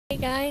Hey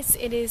guys,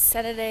 it is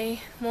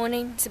Saturday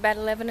morning. It's about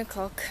 11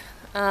 o'clock.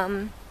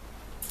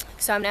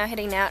 So I'm now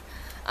heading out.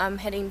 I'm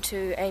heading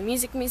to a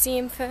music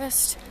museum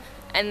first,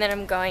 and then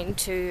I'm going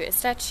to a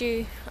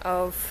statue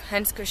of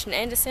Hans Christian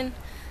Andersen,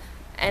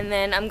 and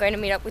then I'm going to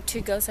meet up with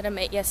two girls that I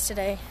met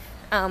yesterday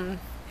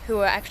who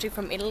are actually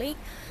from Italy,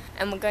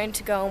 and we're going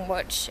to go and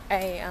watch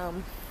a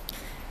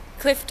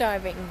cliff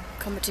diving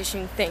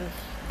competition thing.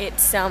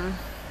 It's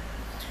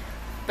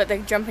but they're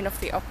jumping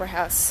off the opera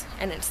house,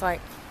 and it's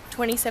like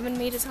 27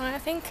 meters high, I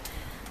think.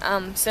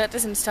 So that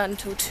doesn't start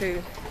until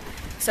 2.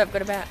 So I've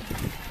got about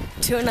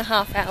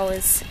 2.5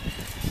 hours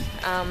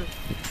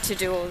to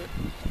do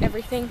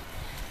everything.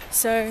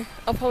 So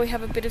I'll probably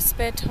have a bit of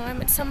spare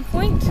time at some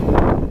point.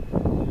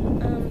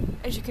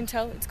 As you can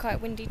tell, it's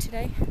quite windy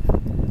today,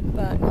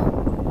 but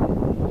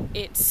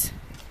it's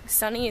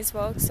sunny as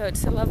well, so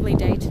it's a lovely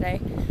day today.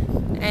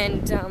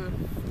 And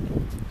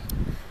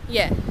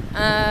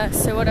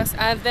so what else?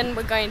 Then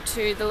we're going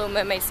to the Little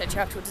Mermaid statue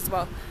afterwards as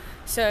well.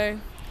 So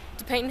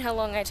depending how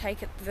long I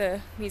take at the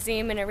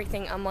museum and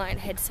everything, I might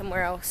head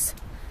somewhere else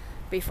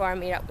before I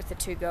meet up with the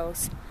two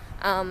girls.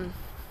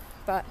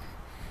 But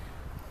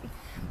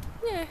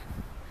yeah,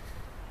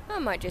 I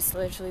might just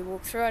literally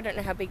walk through. I don't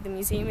know how big the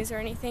museum is or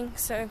anything,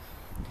 so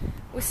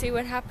we'll see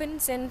what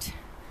happens, and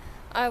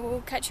I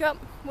will catch you up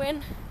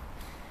when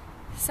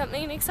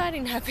something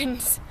exciting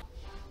happens.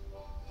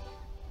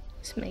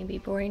 This may be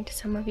boring to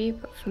some of you,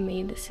 but for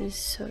me this is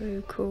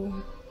so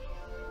cool.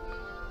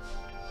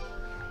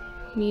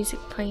 Music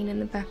playing in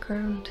the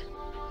background,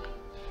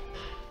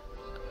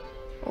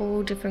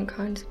 all different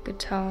kinds of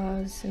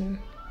guitars, and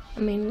I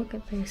mean, look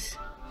at this.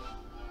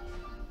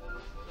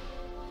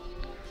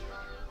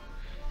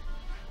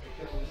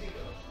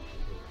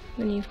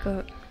 Then you've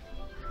got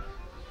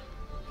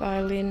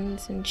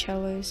violins and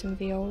cellos and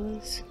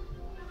violas.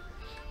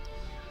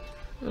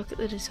 Look at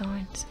the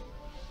designs.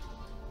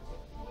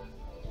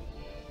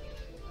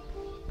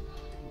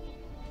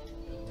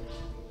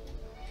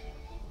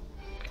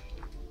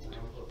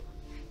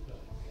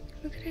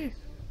 Look at it.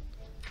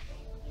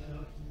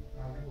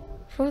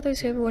 For all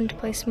those who ever want to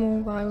play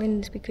small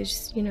violins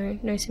because, you know,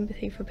 no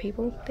sympathy for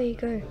people, there you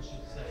go.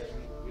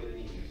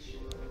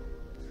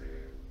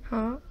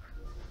 Harp,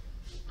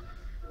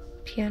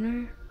 piano,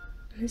 and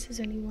this is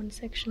only one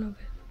section of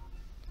it.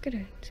 Look at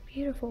it, it's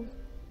beautiful.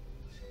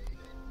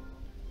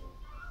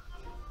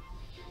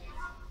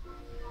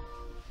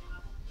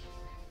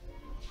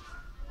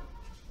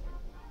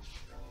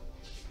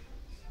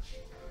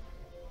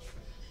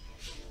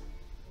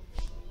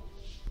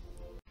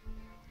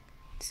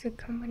 It's a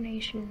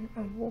combination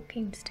of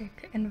walking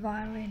stick and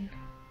violin.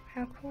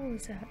 How cool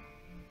is that?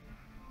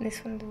 And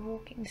this one's a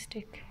walking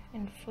stick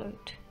and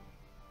flute.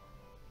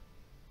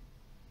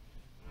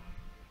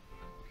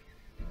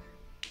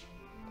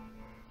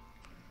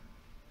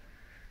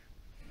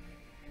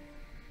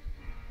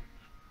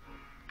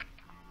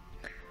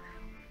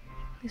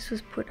 This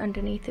was put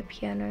underneath the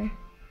piano,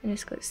 and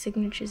it's got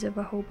signatures of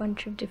a whole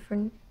bunch of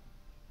different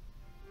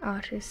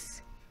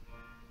artists.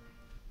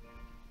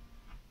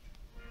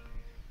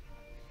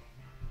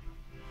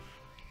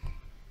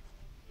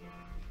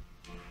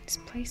 This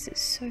place is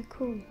so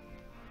cool.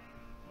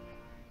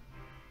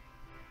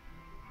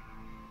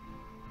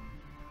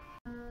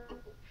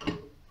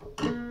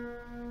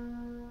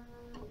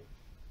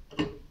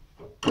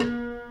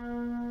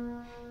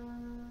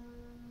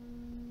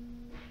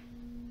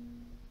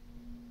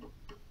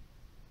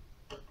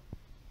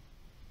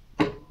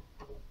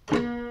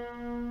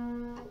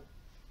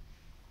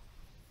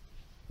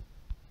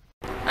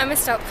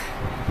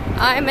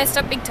 I messed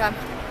up big time.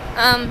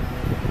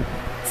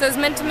 So I was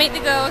meant to meet the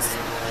girls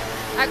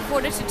at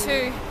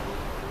 1:45,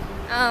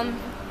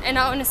 and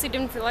I honestly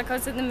didn't feel like I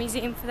was in the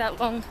museum for that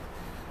long,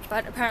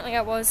 but apparently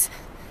I was,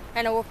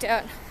 and I walked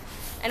out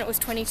and it was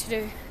 20 to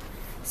do,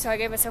 so I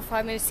gave myself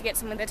 5 minutes to get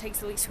somewhere that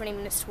takes at least 20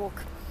 minutes to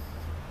walk.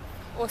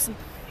 Awesome.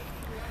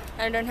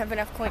 And I don't have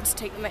enough coins to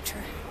take the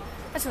metro.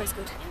 That's always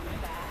good.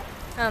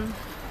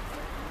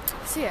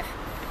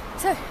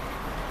 So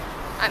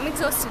I'm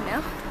exhausted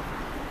now.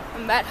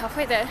 I'm about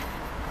halfway there,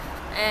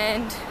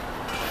 and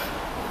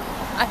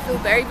I feel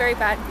very, very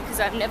bad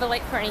because I'm never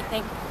late for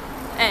anything,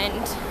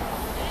 and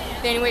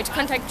the only way to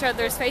contact each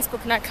other is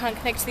Facebook, and I can't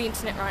connect to the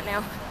internet right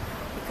now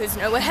because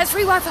nowhere has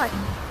free Wi-Fi.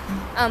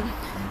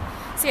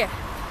 So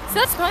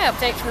that's my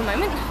update for the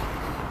moment.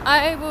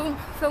 I will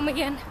film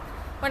again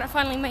when I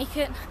finally make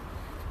it,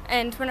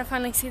 and when I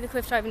finally see the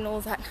cliff dive and all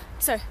of that.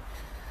 So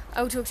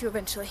I will talk to you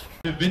eventually.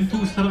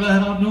 Vindpust har der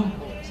været heroppe nu,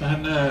 så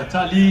han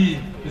tager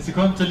lige et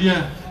sekund til lige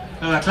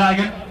at være klar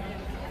igen.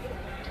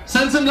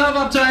 Send some love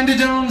up to Andy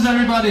Jones,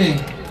 everybody!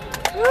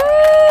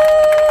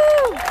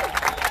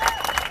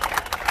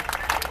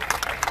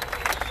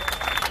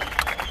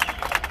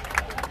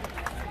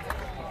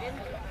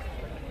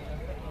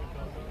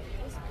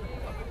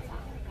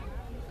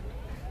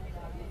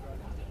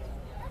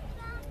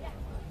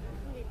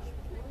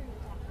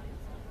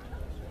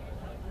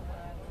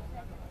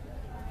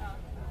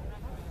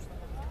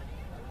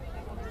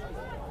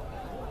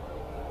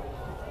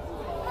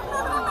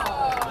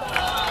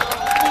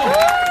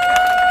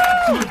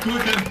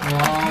 godkendt.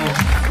 Wow.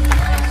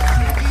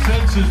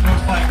 Sindssygt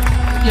smukt spring.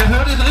 Jeg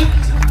hørte et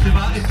rigt. Det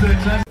var et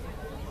klasse.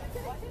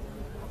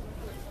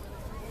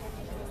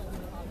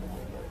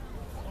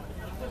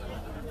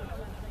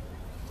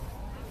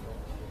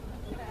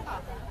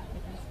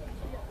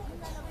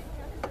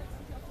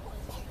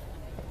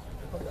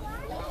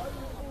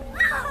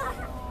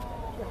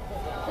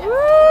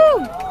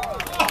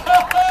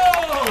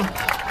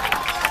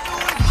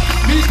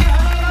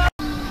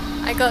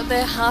 I got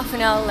there half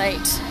an hour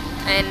late,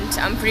 and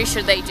I'm pretty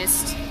sure they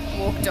just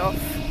walked off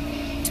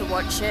to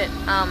watch it,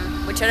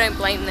 which I don't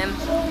blame them.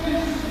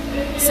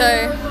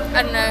 So,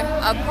 I don't know,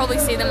 I'll probably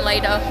see them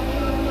later.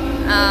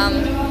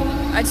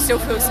 I still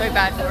feel so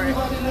bad for it.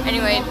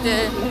 Anyway,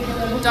 the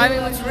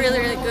diving was really,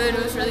 really good.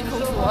 It was really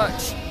cool to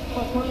watch.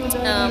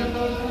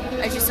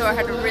 As you saw, I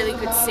had a really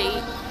good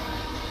seat.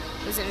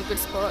 It was in a good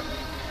spot.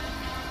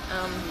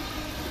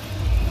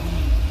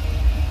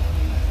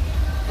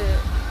 The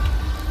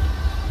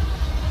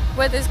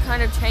weather's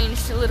kind of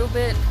changed a little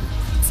bit.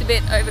 It's a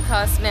bit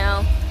overcast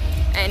now,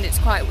 and it's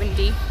quite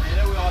windy,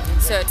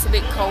 so it's a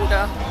bit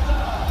cooler,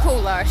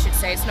 I should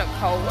say. It's not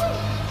cold.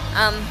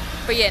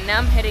 But yeah, now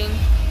I'm heading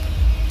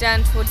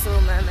down towards the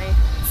Little Mermaid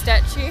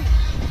statue,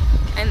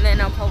 and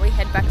then I'll probably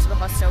head back to the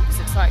hostel because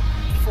it's like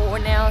 4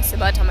 now, so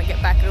by the time I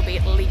get back it'll be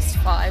at least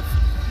 5.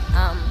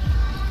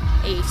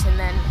 Eat and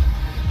then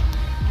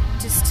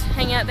just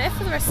hang out there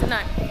for the rest of the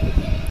night.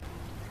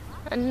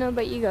 I don't know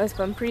about you guys,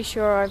 but I'm pretty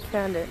sure I've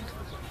found it.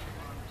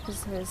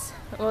 There's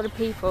a lot of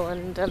people,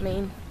 and I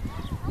mean,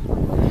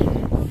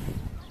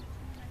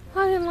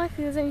 highly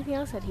unlikely there's anything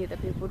else out here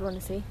that people would want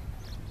to see.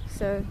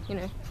 So, you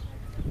know,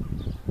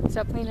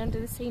 start playing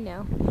under the sea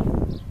now,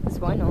 because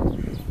why not?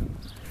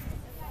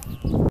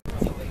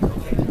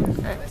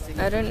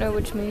 I don't know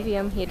which movie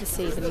I'm here to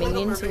see, the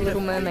Minions or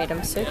Little Mermaid.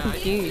 I'm so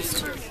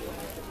confused.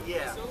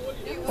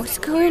 What's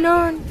going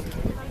on?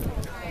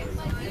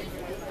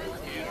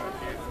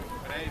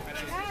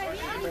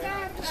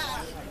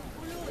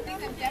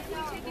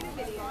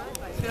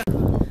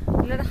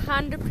 I'm not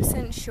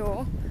 100%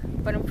 sure,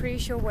 but I'm pretty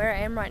sure where I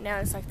am right now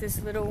is like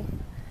this little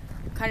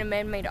kind of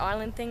man-made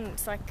island thing.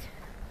 It's like,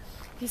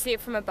 if you see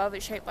it from above,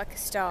 it's shaped like a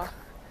star,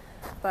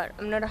 but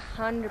I'm not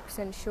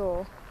 100%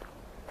 sure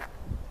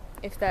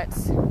if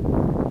that's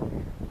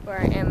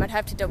where I am. I'd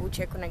have to double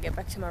check when I get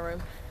back to my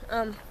room.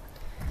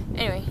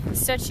 Anyway, the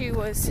statue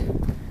was,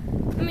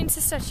 I mean, it's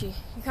a statue.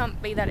 You can't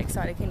be that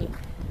excited, can you?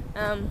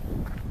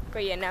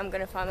 But yeah, now I'm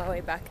going to find my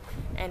way back,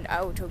 and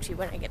I will talk to you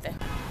when I get there.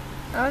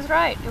 I was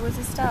right, it was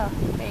a star.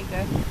 There you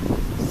go.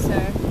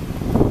 So,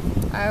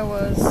 I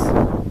was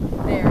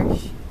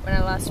there-ish when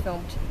I last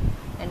filmed,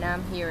 and now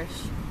I'm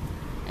here-ish,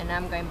 and now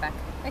I'm going back.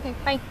 Okay,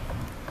 bye.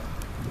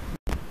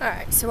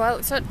 Alright, so while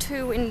it's not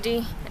too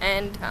windy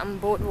and I'm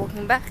bored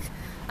walking back,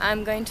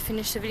 I'm going to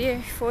finish the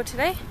video for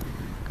today.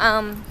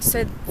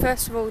 So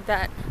first of all,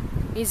 that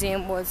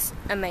museum was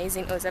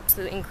amazing. It was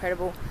absolutely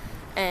incredible,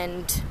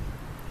 and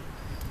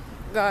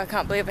I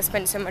can't believe I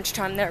spent so much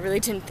time there. I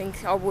really didn't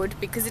think I would,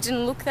 because it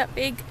didn't look that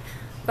big.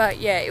 But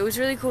yeah, it was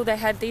really cool. They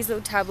had these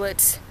little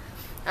tablets,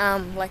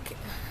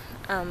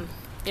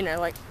 you know,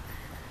 like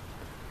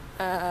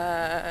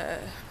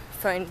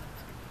phone,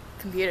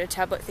 computer,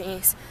 tablet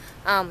thingies,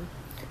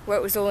 where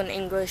it was all in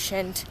English,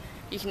 and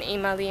you can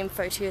email the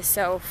info to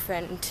yourself,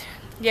 and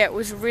yeah, it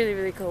was really,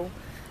 really cool.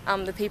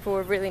 The people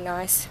were really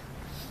nice.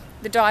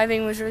 The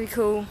diving was really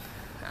cool.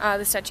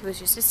 The statue was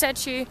just a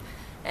statue,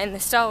 and the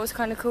style was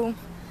kind of cool.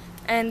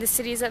 And the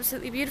city is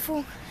absolutely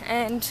beautiful,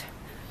 and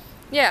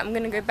yeah, I'm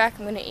going to go back,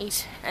 I'm going to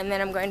eat, and then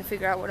I'm going to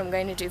figure out what I'm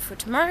going to do for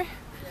tomorrow.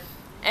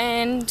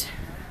 And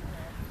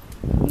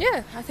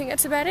yeah, I think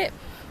that's about it.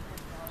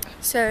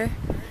 So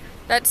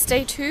that's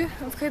day 2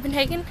 of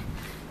Copenhagen,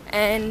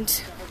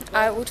 and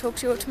I will talk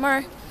to you all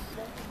tomorrow.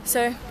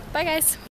 So bye guys.